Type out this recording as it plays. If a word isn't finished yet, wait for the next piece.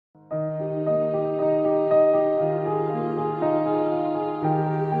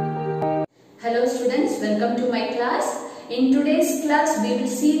welcome to my class. In today's class, we will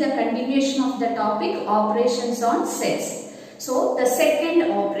see the continuation of the topic operations on sets. So, the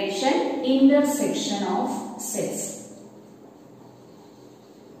second operation, intersection of sets.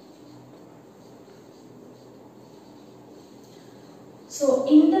 So,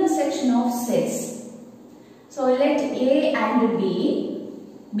 intersection of sets. So, let A and B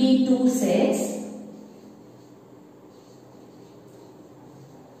be two sets.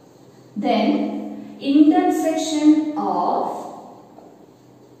 Then intersection of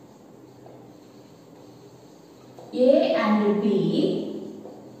A and B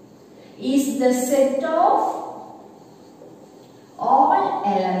is the set of all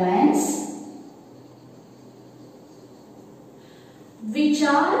elements which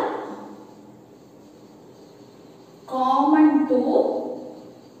are common to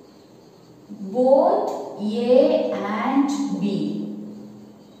both A and B.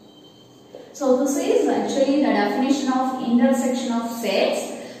 So this is actually the definition of intersection of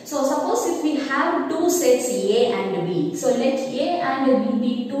sets. So suppose if we have two sets A and B. So let A and B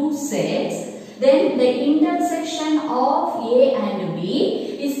be two sets. Then the intersection of A and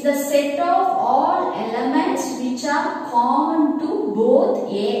B is the set of all elements which are common to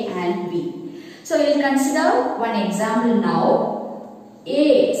both A and B. So we will consider one example now.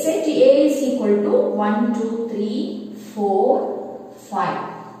 Set A is equal to 1, 2, 3, 4, 5.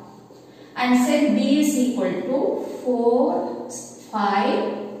 And set B is equal to 4,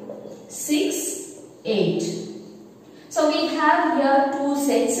 5, 6, 8. So we have here two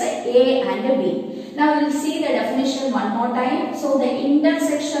sets A and B. Now we will see the definition one more time. So the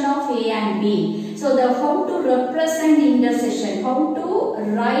intersection of A and B. So the how to represent intersection, how to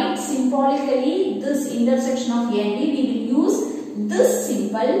write symbolically this intersection of A and B. We will use this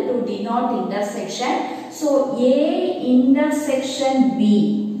symbol to denote intersection. So A intersection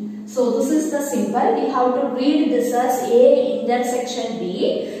B. So this is the symbol. We have to read this as A intersection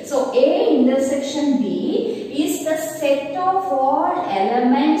B. So A intersection B is the set of all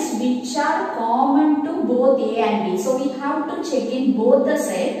elements which are common to both A and B. So we have to check in both the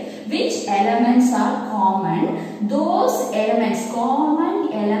set which elements are common. Those elements,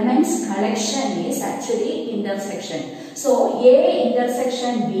 common elements collection is actually intersection. So A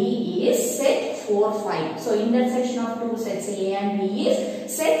intersection B is set 4, 5. So intersection of two sets A and B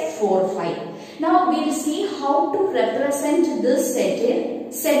is set 4, 5. Now we will see how to represent this set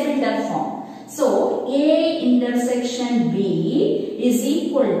in set builder form. So A intersection B is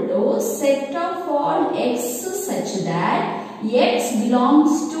equal to set of all x such that x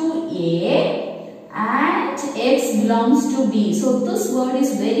belongs to A and x belongs to B. So this word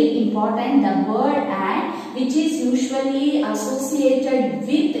is very important, the word and, which is usually associated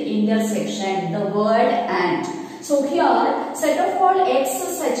with intersection, the word and. So here set of all x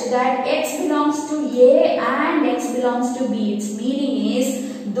such that x belongs to A and x belongs to B. Its meaning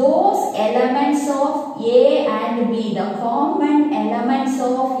is those elements of A and B, the common elements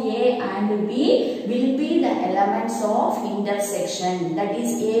of A and B will be the elements of intersection, that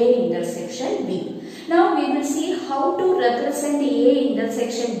is A intersection B. Now we will see how to represent A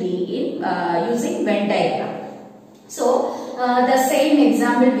intersection B in using Venn diagram. So the same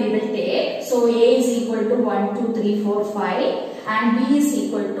example we will take. So A is equal to 1, 2, 3, 4, 5 and B is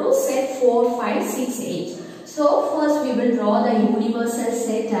equal to set 4, 5, 6, 8. So first we will draw the universal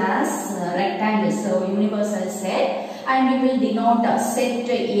set as rectangle. So universal set, and we will denote set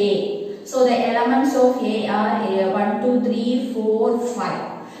A. So the elements of A are 1, 2, 3, 4,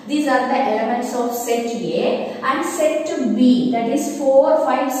 5. These are the elements of set A, and set B, that is 4,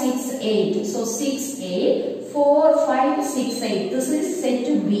 5, 6, 8. So 6, 8, 4, 5, 6, 8. This is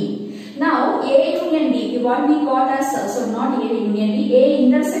set B. Now A union B, what we got as, so not A union B, A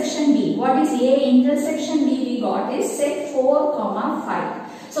intersection B. What is A intersection B we got is set 4,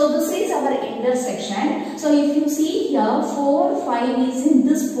 5. So this is our intersection. So if you see here 4, 5 is in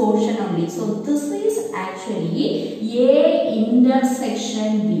this portion only. So this is actually A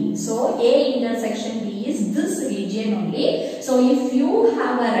intersection B. So A intersection B is this region only. So if you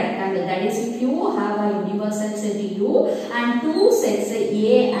have a rectangle, that is if you have a universal set U and two sets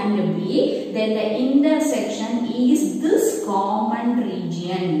A and B, then the intersection is this common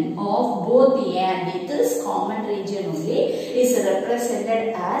region of both A and B. This common region only is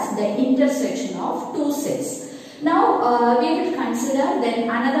represented as the intersection of two sets. Now we will consider then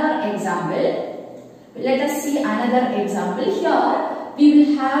another example. Let us see another example. Here we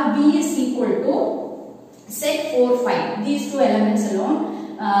will have B is equal to set 4, 5. These two elements alone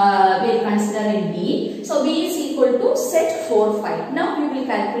we will consider in B. So B is equal to set 4, 5. Now we will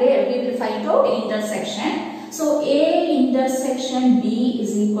calculate, we will find out intersection. So A intersection B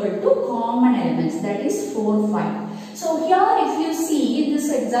is equal to common elements, that is 4, 5. So here if you see this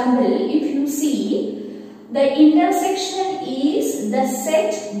example, if you see the intersection is the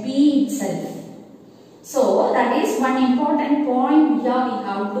set B itself. So that is one important point here we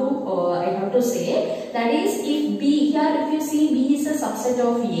have to I have to say, that is if B, here if you see B is a subset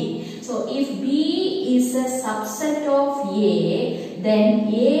of A. So if B is a subset of A, then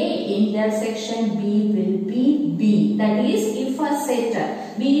A intersection B will be B. That is, if a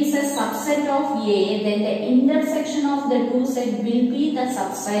set B is a subset of A, then the intersection of the two sets will be the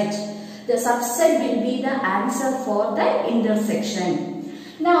subset. The subset will be the answer for the intersection.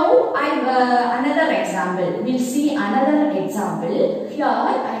 Now, another example. We'll see another example. Here,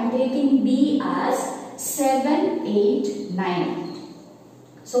 I am taking B as 7, 8, 9.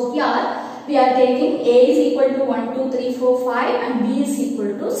 So, here we are taking A is equal to 1, 2, 3, 4, 5 and B is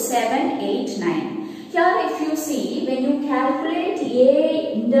equal to 7, 8, 9. Here, if you see, when you calculate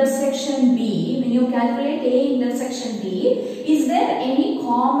A intersection B, is there any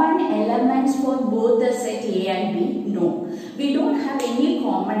common elements for both the set A and B? No. We don't have any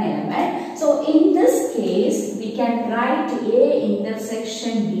common element. So, in this case, we can write A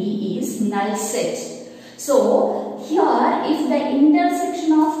intersection B is null set. So, here if the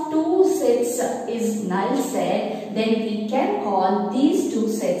intersection of two sets is null set, then we can call these two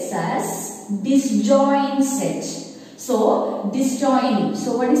sets as disjoint set. So, disjoint.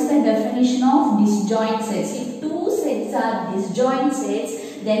 So, what is the definition of disjoint sets? If two sets are disjoint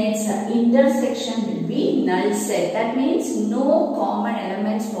sets, then its intersection will be null set. That means no common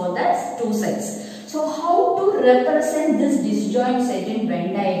elements for the two sets. So, how to represent this disjoint set in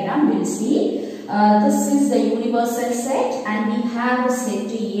Venn diagram? We will see. This is the universal set and we have a set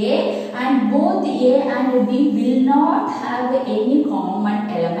A, and both A and B will not have any common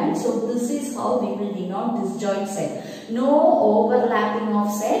element. So, this is how we will denote disjoint set. No overlapping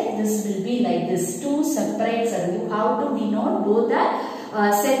of set. This will be like this. Two separate sets. You have to denote both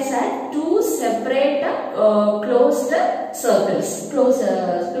the sets as two separate closed circles. Closed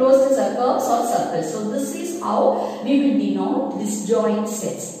circles or circles. So, this is how we will denote disjoint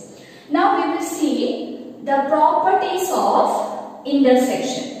sets. Now we will see the properties of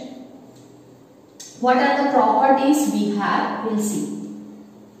intersection. What are the properties we have? We will see.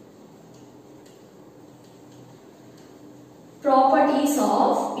 Properties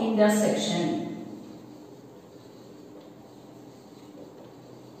of intersection.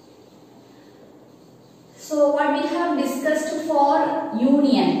 So what we have discussed for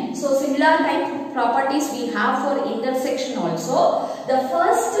union. So similar type properties we have for intersection also. The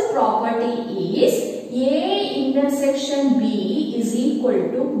first property is A intersection B is equal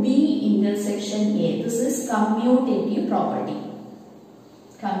to B intersection A. This is commutative property.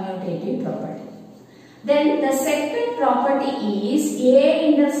 Commutative property. Then the second property is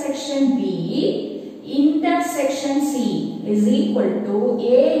A intersection B intersection C is equal to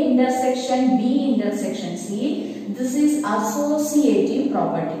A intersection B intersection C. This is associative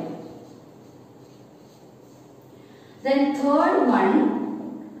property. Then third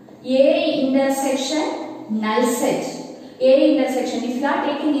one, A intersection null set. A intersection, if you are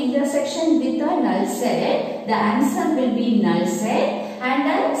taking intersection with a null set, the answer will be null set. And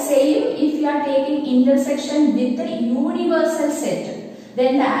then same if you are taking intersection with the universal set,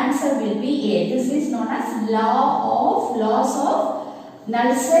 then the answer will be A. This is known as laws of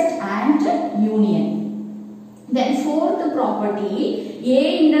null set and union. Then fourth property,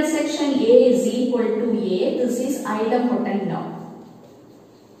 A intersection A is equal to A. This is idempotent law.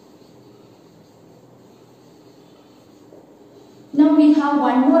 Now we have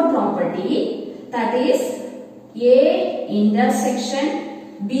one more property, that is A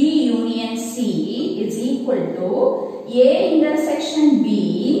intersection B union C is equal to A intersection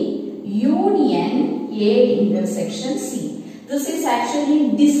B union A intersection C. This is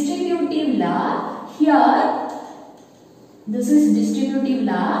actually distributive law. Here, this is distributive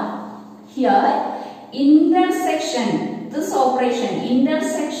law. Here, intersection, this operation,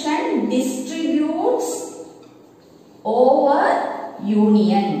 intersection distributes over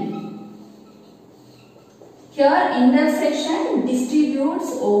union. Here, intersection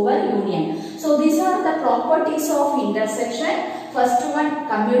distributes over union. So, these are the properties of intersection. First one,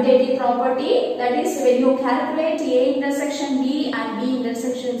 commutative property, that is when you calculate A intersection B and B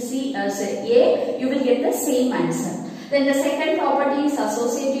intersection C, A, you will get the same answer. Then the second property is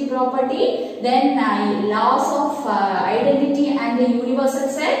associative property. Then laws of identity and the universal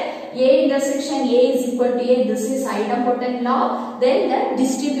set. A intersection A is equal to A, this is idempotent law. Then the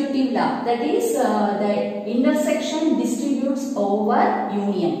distributive law, that is the intersection distributes over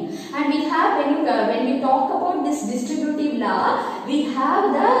union. And we have, when we talk about this distributive law, we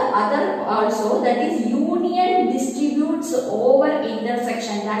have the other also, that is union distributes over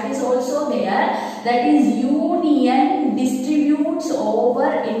intersection. That is also there. That is union distributes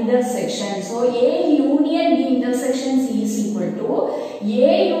over intersection. So A union B intersection C is equal to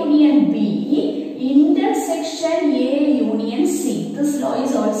A union B intersection A union C. This law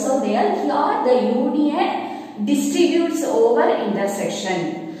is also there. Here the union distributes over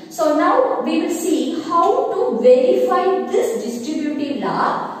intersection. So now we will see how to verify this distributive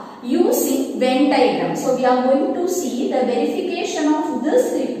law using Venn diagram. So we are going to see the verification of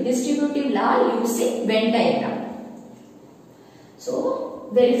this distributive law using Venn diagram. So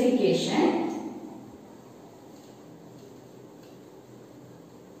verification.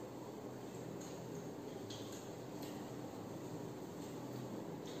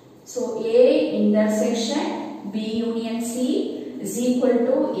 So A intersection B union C is equal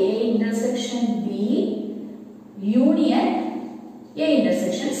to A intersection B union A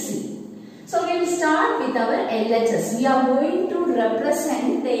intersection C. So we will start with our LHS. We are going to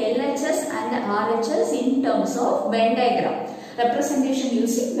represent the LHS and the RHS in terms of Venn diagram. Representation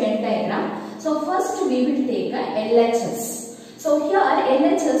using Venn diagram. So first we will take a LHS. So here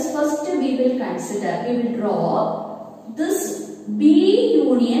LHS first we will consider. We will draw this B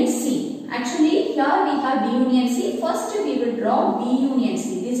union C. Actually, here we have B union C. First, we will draw B union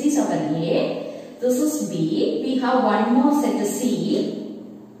C. This is our A. This is B. We have one more set C.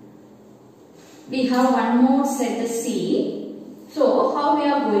 We have one more set C. So, how we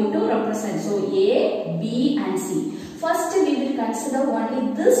are going to represent? So, A, B and C. First, we will consider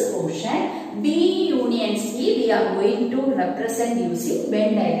only this portion. B union C, we are going to represent using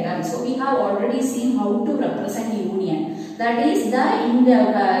Venn diagram. So, we have already seen how to represent union. That is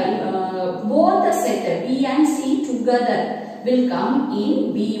both the set B and C together will come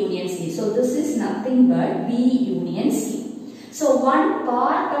in B union C. So this is nothing but B union C. So one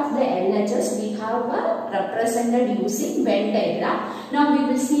part of the LHS we have represented using Venn diagram. Now we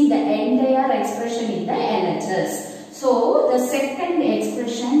will see the entire expression in the LHS. So the second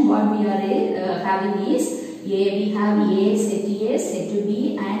expression what we are having is A. We have A, set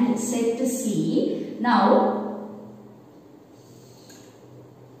B and set C. Now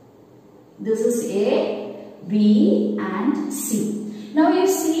this is A, B and C. Now you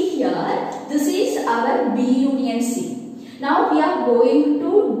see here, this is our B union C. Now we are going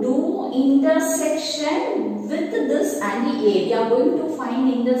to do intersection with this and A. We are going to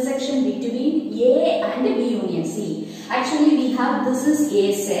find intersection between A and B union C. Actually we have, this is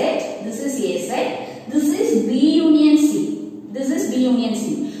A set, this is A set, this is B union C. This is B union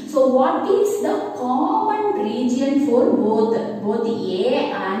C. So what is the common region for both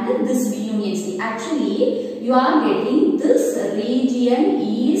A and this B union C? Actually, you are getting this region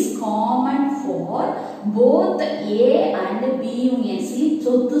is common for both A and B union C.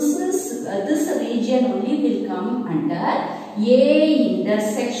 So this region only will come under A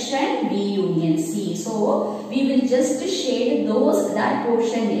intersection B union C. So we will just shade that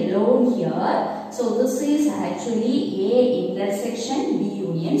portion alone here. So this is actually A intersection B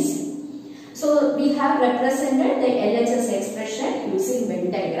union C. So we have represented the LHS expression using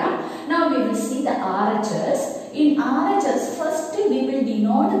Venn diagram. Now we will see the RHS. In RHS, first we will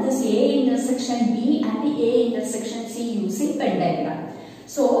denote this A intersection B and the A intersection C using Venn diagram.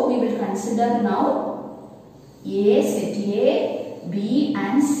 So we will consider now A, set A, B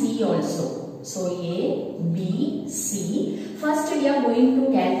and C also. So A, B, C. First we are going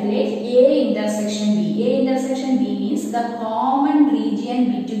to calculate A intersection B. A intersection B means the common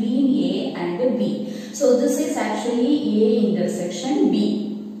region between A and B. So this is actually A intersection B.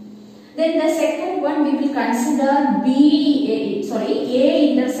 Then the second one we will consider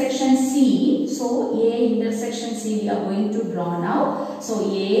A intersection C. So A intersection C we are going to draw now. So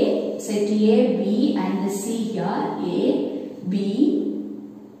A, set A, B and C here. A, B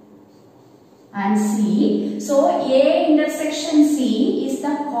and C. So A intersection C is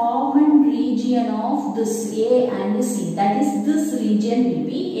the common region of this A and C. That is, this region will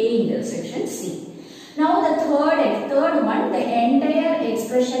be A intersection C. Now the third one, the entire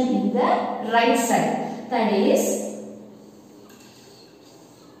expression in the right side. That is,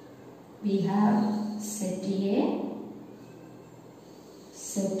 we have set A,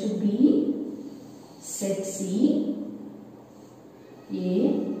 set B, set C, A,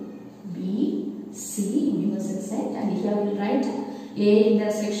 B, C, universal set, and here we will write A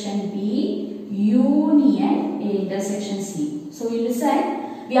intersection B union A intersection C. So you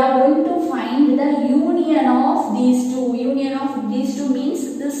listen, we are going to find the union of these two. Union of these two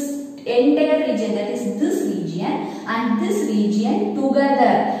means this entire region, that is this region and this region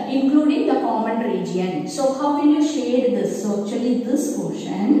together, including the common region. So how will you shade this? So actually this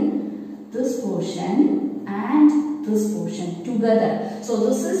portion and this portion together. So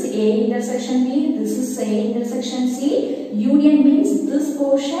this is A intersection B, this is A intersection C. Union means this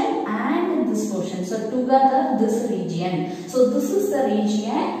portion and this portion. So together this region. So this is the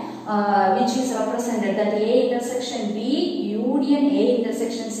region which is represented, that A intersection B union A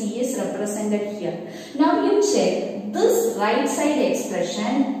intersection C is represented here. Now you check this right side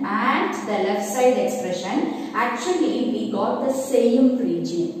expression and the left side expression. Actually we got the same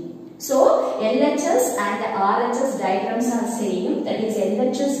region. So LHS and RHS diagrams are same, that is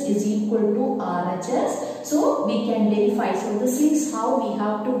LHS is equal to RHS. So we can verify. So this is how we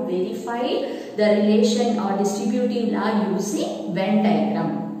have to verify the relation or distributive law using Venn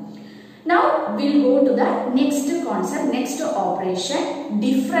diagram. Now we will go to the next concept, next operation,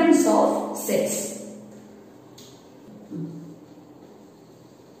 difference of sets.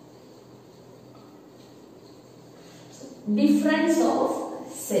 Difference of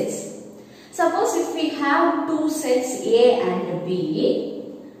sets. Suppose if we have two sets A and B,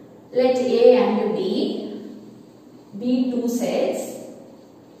 let A and B be two sets,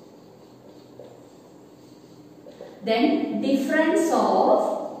 then difference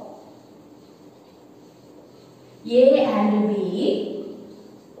of A and B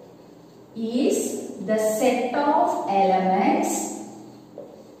is the set of elements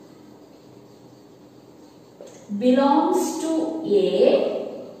belongs to A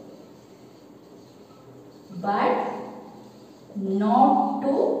but not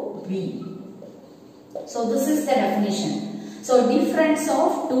to B. So this is the definition. So difference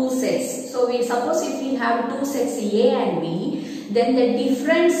of two sets. So we suppose if we have two sets A and B, then the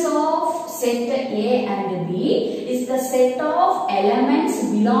difference of set A and B is the set of elements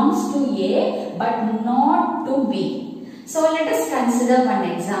belongs to A but not to B. So let us consider one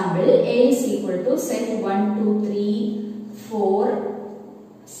example. A is equal to set 1, 2, 3, 4,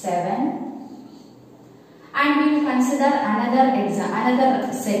 7. And we will consider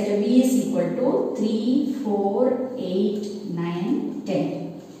another set. B is equal to 3, 4, 8, 9,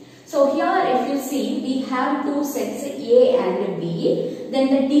 10. So here if you see we have two sets A and B, then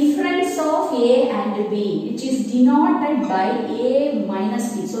the difference of A and B, which is denoted by A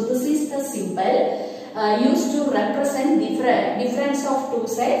minus B. So this is the symbol used to represent difference of two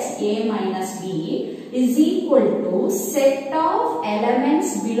sets A minus B is equal to set of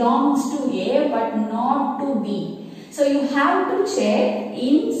elements belongs to A but not to B. So you have to check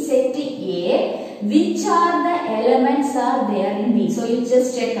in set A which are the elements are there in B. So you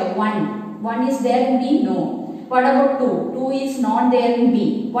just check 1. 1 is there in B? No. What about 2? 2 is not there in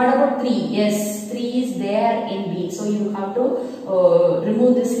B. What about 3? Yes, 3 is there in B. So you have to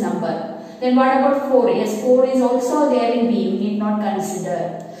remove this number. Then what about 4? Yes, 4 is also there in B. You need not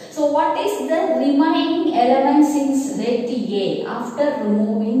consider. So what is the remaining elements in set A? After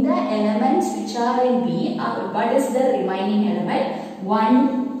removing the elements which are in B, what is the remaining element?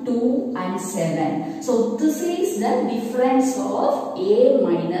 1, 2 and 7. So this is the difference of A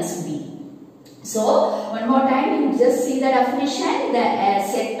minus B. So one more time, you just see the definition. The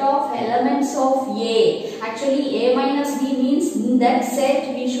set of elements of A. Actually A minus B means in that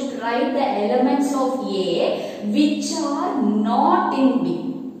set we should write the elements of A which are not in B.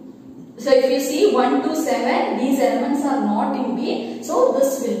 So if you see 1 to 7, these elements are not in B. So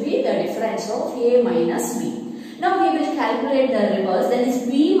this will be the difference of A minus B. Now we will calculate the reverse. That is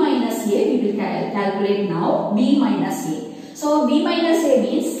B minus A. We will calculate now B minus A. So B minus A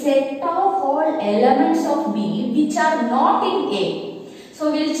means set of all elements of B which are not in A.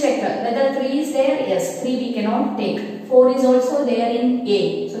 So we will check whether 3 is there. Yes, 3 we cannot take. 4 is also there in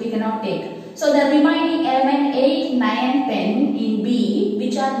A. So we cannot take. So the remaining element 8, 9, 10 in B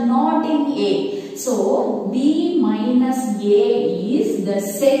which are not in A. So B minus A is the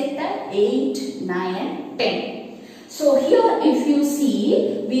set 8, 9, 10. So here if you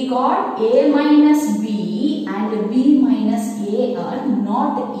see we got A minus B and B minus A are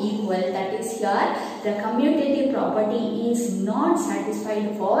not equal. That is here the commutative property is not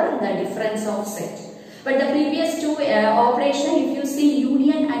satisfied for the difference of set. But the previous two operation, if you see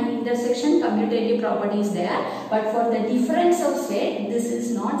union and intersection, commutative property is there. But for the difference of set, this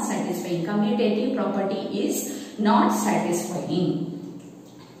is not satisfying. Commutative property is not satisfying.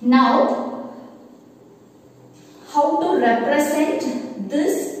 Now, how to represent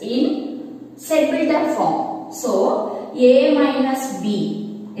this in set builder form? So, A minus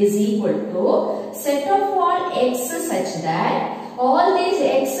B is equal to set of all x such that all these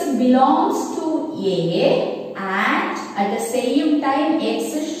x belongs to A and at the same time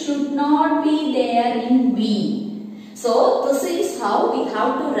x should not be there in B. So this is how we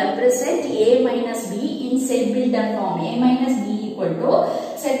have to represent A minus B in set builder form. A minus B equal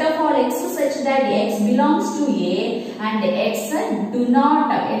to set of all x such that x belongs to A and x does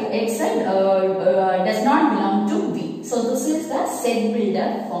not belong to B. So this is the set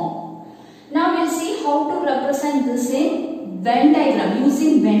builder form. Now we'll see how to represent this in Venn diagram.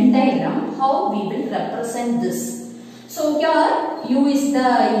 Using Venn diagram, how we will represent this. So here U is the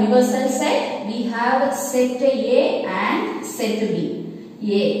universal set. We have set A and set B.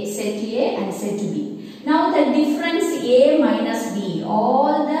 Set A and set B. Now the difference A minus B.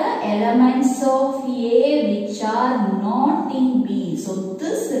 All the elements of A which are not in B. So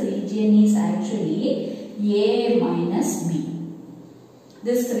this region is actually A minus B.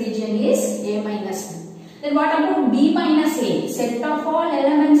 This region is A minus B. Then what about B minus A? Set of all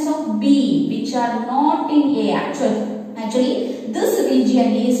elements of B which are not in A. Actually this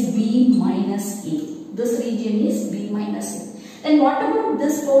region is B minus A. This region is B minus A. Then what about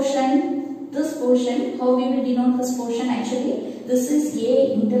this portion? This portion, how we will denote this portion? Actually, this is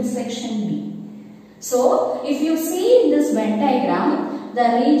A intersection B. So, if you see in this Venn diagram,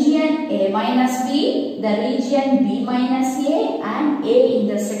 the region A minus B, the region B minus A and A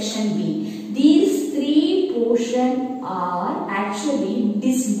intersection B. These three portions are actually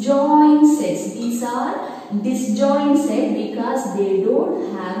disjoint sets. These are disjoint sets because they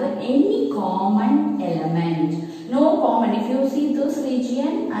don't have any common element. No common. If you see this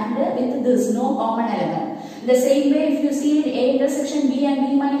region and with this, no common element. The same way, if you see A intersection B and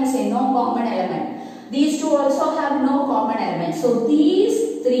B minus A, no common element. These two also have no common element. So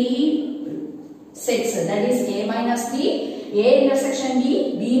these three sets, that is A minus B, A intersection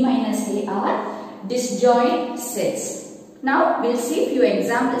B, B minus A are disjoint sets. Now we'll see few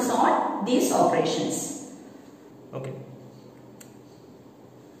examples on these operations. Okay.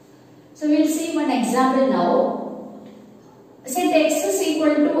 So we'll see one example now. Set x is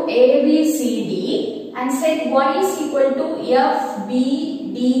equal to A, B, C, D and set y is equal to F,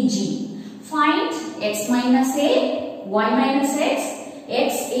 B, D, G. Find x minus A, y minus x,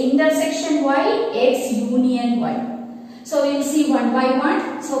 x intersection y, x union y. So we will see one by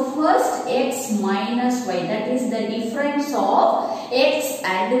one. So first x minus y, that is the difference of x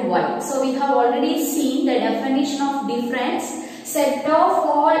and y. So we have already seen the definition of difference. Set of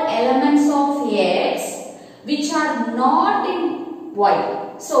all elements of x which are not in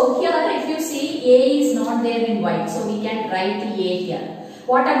y. So here if you see A is not there in y, so we can write A here.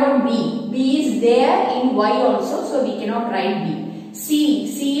 What about B? B is there in y also, so we cannot write B.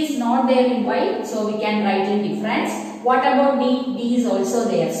 C is not there in y, so we can write in difference. What about D? D is also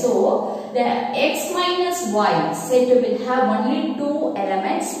there. So the x minus y set will have only two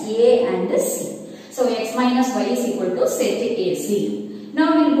elements A and C. So x minus y is equal to set AC.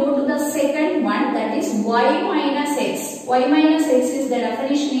 Now we will go to the second one, that is y minus x. Y minus x is, the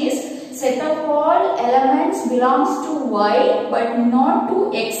definition is set of all elements belongs to y but not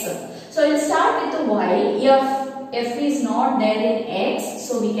to x. So we will start with the y. F is not there in x,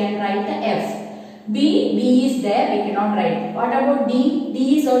 so we can write the F. B is there, we cannot write. What about D?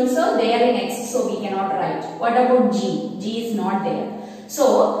 D is also there in x, so we cannot write. What about G? G is not there.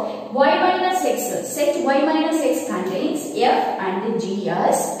 So y minus x, set y minus x contains F and G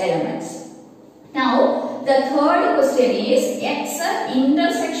as elements. Now the third question is x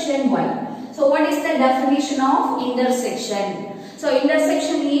intersection y. So what is the definition of intersection? So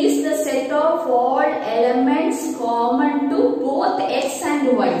intersection is the set of all elements common to both x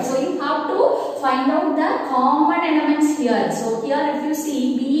and y. So you have to find out the common elements here. So here if you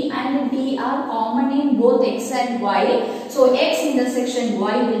see B and D are common in both x and y. So x intersection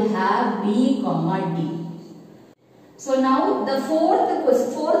y will have B comma D. So now the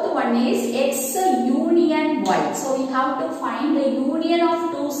fourth one is x union y. So we have to find the union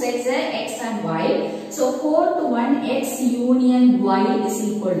of two sets x and y. So fourth one, x union y is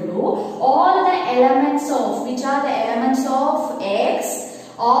equal to all the elements of, which are the elements of x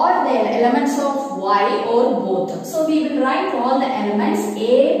or the elements of y or both. So we will write all the elements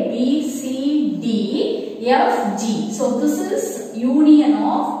A, B, C, D, F, G. So this is union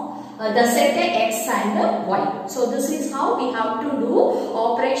of the set x and y. So this is how we have to do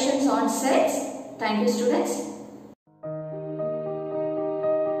operations on sets. Thank you, students.